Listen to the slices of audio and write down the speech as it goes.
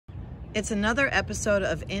It's another episode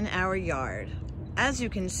of In Our Yard. As you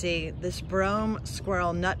can see, this brome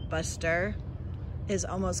squirrel nut buster is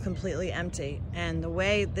almost completely empty. And the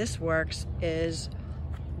way this works is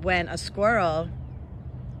when a squirrel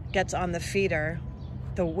gets on the feeder,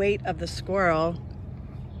 the weight of the squirrel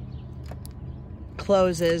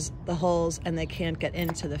closes the holes and they can't get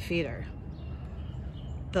into the feeder.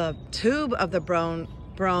 The tube of the brome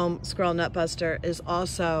squirrel nut buster is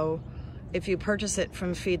also, if you purchase it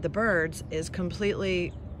from Feed the Birds, is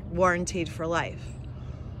completely warranted for life.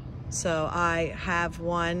 So I have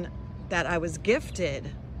one that I was gifted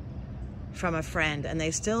from a friend and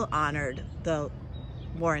they still honored the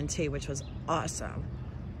warranty, which was awesome.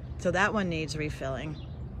 So that one needs refilling.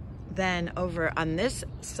 Then over on this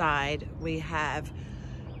side, we have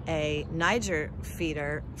a Niger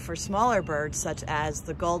feeder for smaller birds such as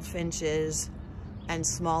the goldfinches and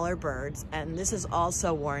smaller birds, and this is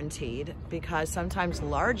also warranted because sometimes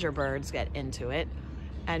larger birds get into it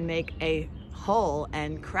and make a hole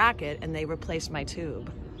and crack it, and they replaced my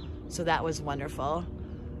tube. So that was wonderful.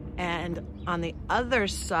 And on the other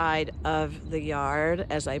side of the yard,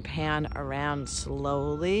 as I pan around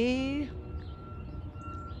slowly,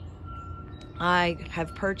 I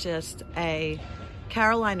have purchased a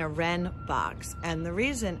Carolina Wren box, and the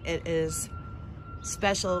reason it is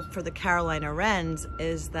special for the Carolina Wrens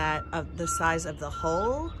is that of the size of the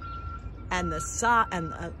hole and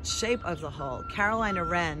the shape of the hole. Carolina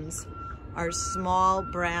Wrens are small,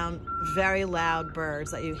 brown, very loud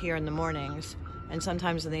birds that you hear in the mornings and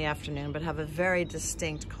sometimes in the afternoon, but have a very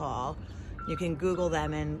distinct call. You can Google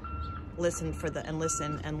them and listen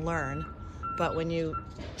and learn. But when you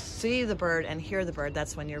see the bird and hear the bird,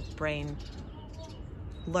 that's when your brain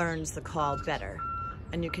learns the call better.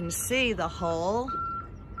 And you can see the hole,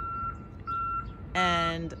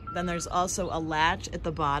 and then there's also a latch at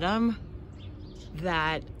the bottom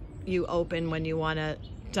that you open when you want to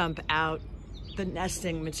dump out the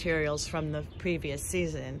nesting materials from the previous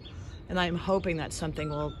season. And I'm hoping that something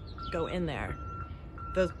will go in there.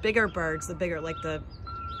 Those bigger birds, like the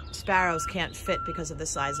sparrows, can't fit because of the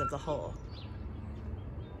size of the hole.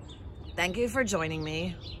 Thank you for joining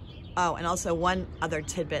me. Oh, and also one other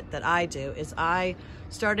tidbit that I do is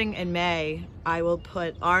starting in May, I will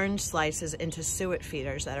put orange slices into suet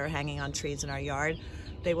feeders that are hanging on trees in our yard.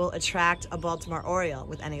 They will attract a Baltimore Oriole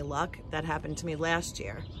with any luck. That happened to me last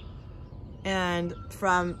year. And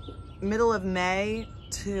from middle of May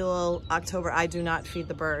till October, I do not feed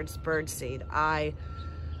the birds bird seed. I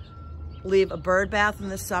leave a bird bath in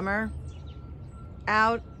the summer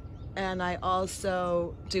out, and I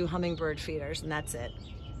also do hummingbird feeders, and that's it.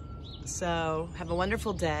 So have a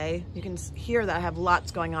wonderful day. You can hear that I have lots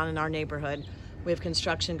going on in our neighborhood. We have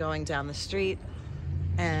construction going down the street,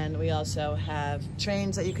 and we also have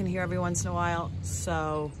trains that you can hear every once in a while.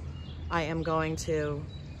 So I am going to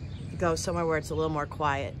go somewhere where it's a little more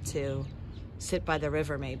quiet to sit by the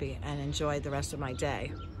river maybe and enjoy the rest of my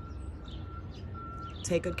day.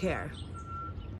 Take good care.